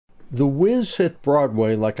The Wiz hit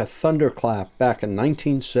Broadway like a thunderclap back in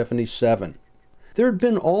 1977. There had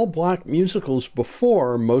been all-black musicals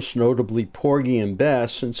before, most notably Porgy and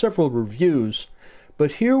Bess, and several revues,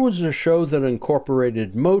 but here was a show that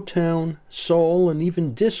incorporated Motown, soul, and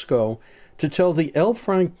even disco to tell the L.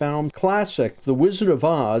 Frank Baum classic The Wizard of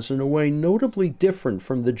Oz in a way notably different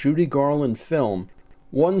from the Judy Garland film.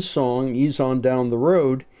 One song, Ease On Down the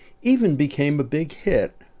Road, even became a big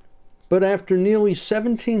hit. But after nearly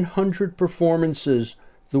 1,700 performances,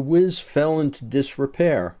 The Wiz fell into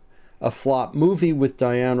disrepair. A flop movie with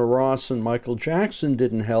Diana Ross and Michael Jackson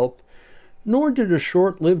didn't help, nor did a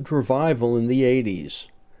short-lived revival in the 80s.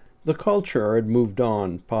 The culture had moved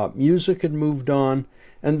on, pop music had moved on,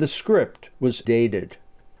 and the script was dated.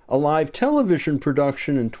 A live television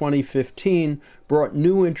production in 2015 brought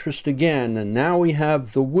new interest again, and now we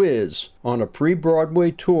have The Wiz on a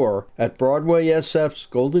pre-Broadway tour at BroadwaySF's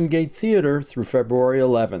Golden Gate Theatre through February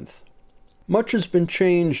 11th. Much has been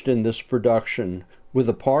changed in this production, with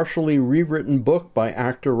a partially rewritten book by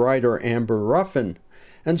actor-writer Amber Ruffin,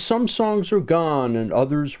 and some songs are gone and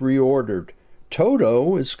others reordered.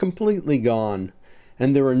 Toto is completely gone,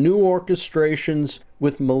 and there are new orchestrations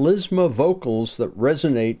with melisma vocals that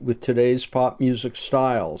resonate with today's pop music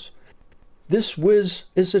styles. This Wiz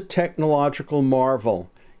is a technological marvel,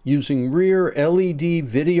 using rear LED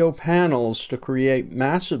video panels to create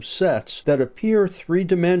massive sets that appear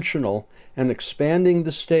three-dimensional and expanding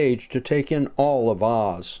the stage to take in all of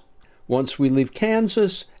Oz. Once we leave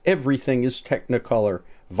Kansas, everything is Technicolor,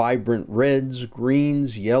 vibrant reds,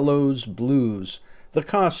 greens, yellows, blues. The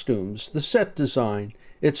costumes, the set design,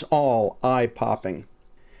 it's all eye-popping.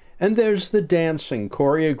 And there's the dancing,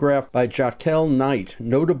 choreographed by Jaquel Knight,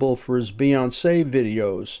 notable for his Beyoncé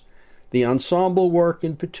videos. The ensemble work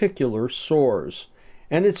in particular soars,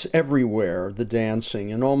 and it's everywhere, the dancing,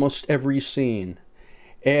 in almost every scene.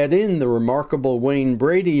 Add in the remarkable Wayne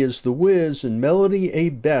Brady as the Wiz and Melody A.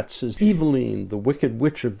 Betts as Eveline, the Wicked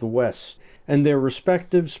Witch of the West, and their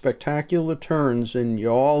respective spectacular turns in You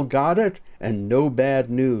All Got It and No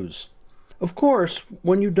Bad News. Of course,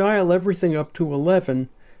 when you dial everything up to 11,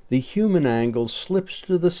 the human angle slips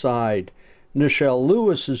to the side. Nichelle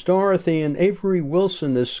Lewis as Dorothy and Avery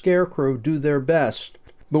Wilson as Scarecrow do their best,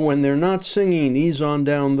 but when they're not singing Ease On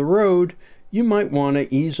Down the Road, you might want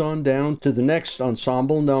to ease on down to the next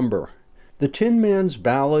ensemble number. The Tin Man's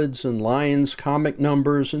ballads and Lions comic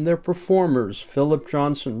numbers and their performers, Philip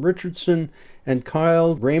Johnson Richardson and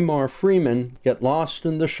Kyle Raymar Freeman, get lost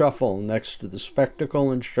in the shuffle next to the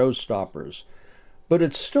spectacle and showstoppers. But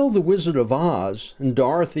it's still The Wizard of Oz, and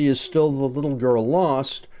Dorothy is still the little girl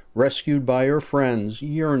lost, rescued by her friends,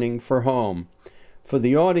 yearning for home. For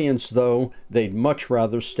the audience, though, they'd much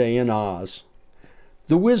rather stay in Oz.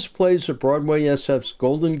 The Wiz plays at BroadwaySF's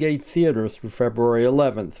Golden Gate Theatre through February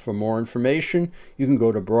 11th. For more information, you can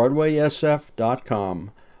go to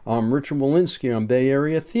BroadwaySF.com. I'm Richard Wolinsky on Bay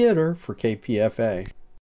Area Theatre for KPFA.